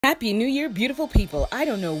Happy New Year, beautiful people. I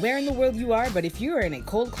don't know where in the world you are, but if you are in a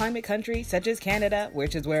cold climate country such as Canada,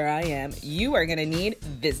 which is where I am, you are going to need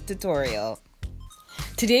this tutorial.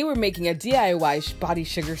 Today we're making a DIY body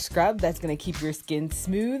sugar scrub that's going to keep your skin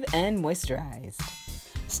smooth and moisturized.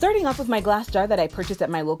 Starting off with my glass jar that I purchased at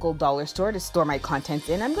my local dollar store to store my contents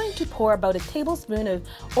in, I'm going to pour about a tablespoon of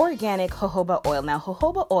organic jojoba oil. Now,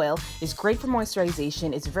 jojoba oil is great for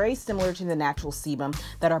moisturization. It's very similar to the natural sebum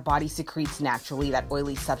that our body secretes naturally, that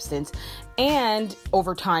oily substance, and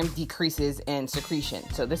over time decreases in secretion.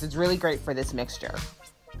 So this is really great for this mixture.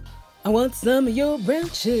 I want some of your brown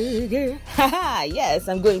sugar. Haha, yes,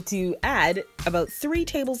 I'm going to add about 3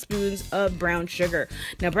 tablespoons of brown sugar.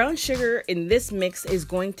 Now, brown sugar in this mix is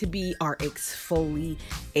going to be our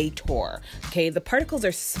exfoliator. Okay, the particles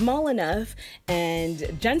are small enough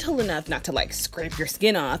and gentle enough not to scrape your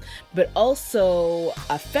skin off, but also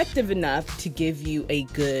effective enough to give you a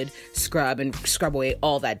good scrub and scrub away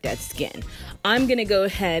all that dead skin. I'm gonna go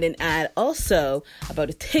ahead and add also about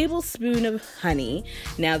a tablespoon of honey.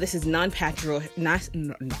 Now, this is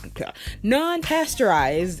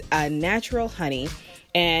non-pasteurized, natural honey,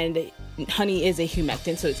 and honey is a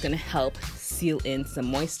humectant, so it's going to help seal in some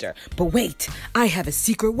moisture. But wait, I have a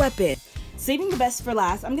secret weapon. Saving the best for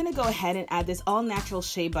last, I'm going to go ahead and add this all-natural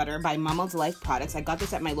shea butter by Mama's Life Products. I got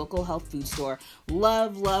this at my local health food store.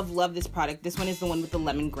 Love, love, love this product. This one is the one with the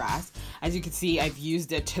lemongrass. As you can see, I've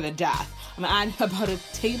used it to the death. I'm going to add about a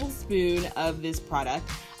tablespoon of this product.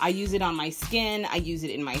 I use it on my skin. I use it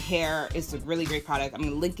in my hair. It's a really great product. I'm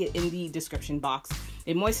going to link it in the description box.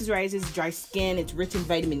 It moisturizes dry skin. It's rich in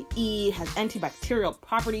vitamin E. It has antibacterial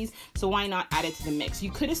properties. So why not add it to the mix? You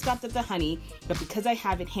could have stopped at the honey, but because I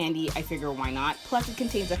have it handy, I figure why not? Plus, it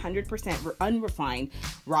contains 100% unrefined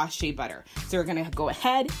raw shea butter. So we're going to go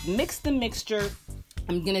ahead, mix the mixture.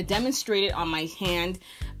 I'm going to demonstrate it on my hand.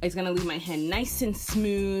 It's going to leave my hand nice and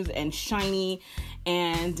smooth and shiny.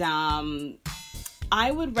 And I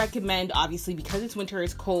would recommend, obviously, because it's winter,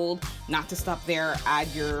 it's cold, not to stop there. Add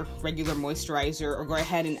your regular moisturizer or go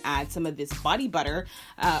ahead and add some of this body butter,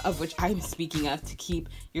 of which I'm speaking of, to keep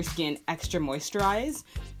your skin extra moisturized.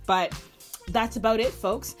 But that's about it,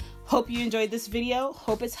 folks. Hope you enjoyed this video.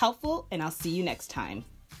 Hope it's helpful, and I'll see you next time.